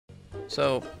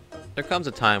So, there comes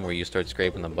a time where you start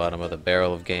scraping the bottom of the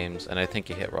barrel of games, and I think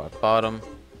you hit rock bottom.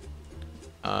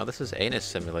 This is Anus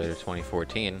Simulator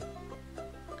 2014.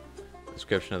 The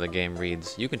description of the game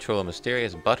reads, you control a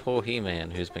mysterious butthole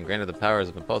He-Man who's been granted the powers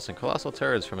of impulsing colossal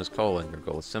turds from his colon. Your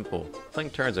goal is simple. Fling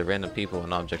turds at random people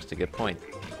and objects to get point.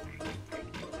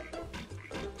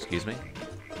 Excuse me?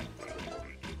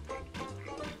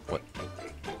 What?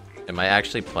 Am I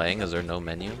actually playing? Is there no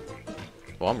menu?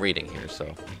 Well, I'm reading here,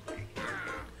 so...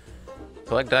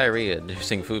 Collect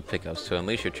diarrhea-inducing food pickups to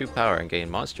unleash your true power and gain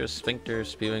monstrous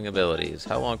sphincter-spewing abilities.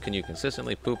 How long can you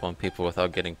consistently poop on people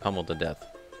without getting pummeled to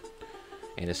death?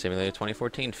 Anus Simulator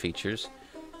 2014 features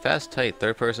fast, tight,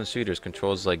 third-person shooters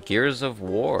controls like Gears of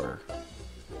War.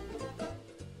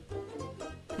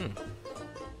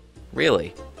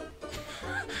 Really?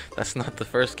 That's not the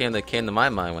first game that came to my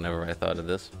mind whenever I thought of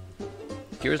this.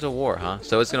 Gears of War, huh?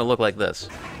 So it's gonna look like this.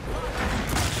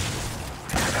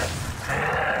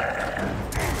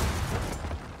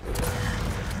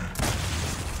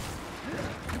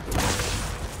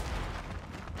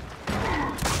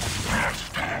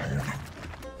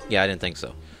 Yeah, I didn't think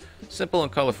so. Simple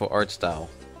and colorful art style.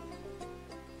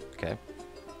 Okay.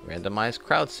 Randomized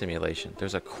crowd simulation.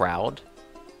 There's a crowd?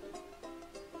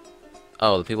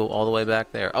 Oh, the people all the way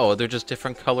back there. Oh, they're just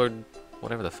different colored...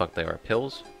 whatever the fuck they are.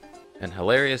 Pills? And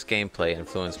hilarious gameplay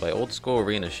influenced by old school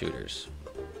arena shooters.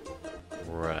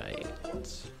 Right.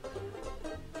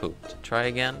 Pooped. Try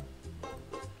again?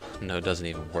 No, it doesn't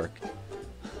even work.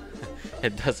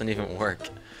 It doesn't even work.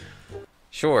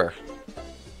 Sure.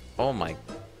 Oh my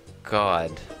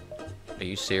God. Are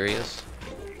you serious?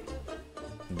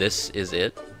 This is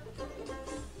it?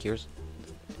 Gears?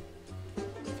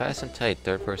 Fast and tight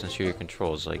third-person shooter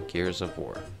controls like Gears of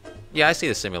War. Yeah, I see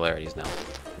the similarities now.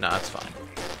 No, that's fine.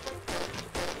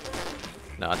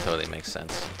 No, it totally makes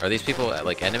sense. Are these people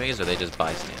like enemies or are they just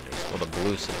bystanders? Well, the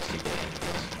blue seems to be enemies.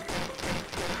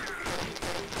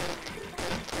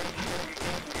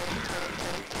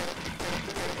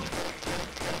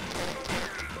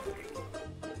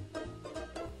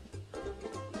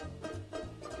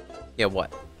 Yeah,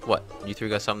 what? What? You three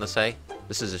got something to say?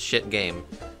 This is a shit game.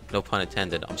 No pun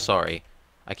intended. I'm sorry.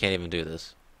 I can't even do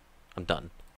this. I'm done.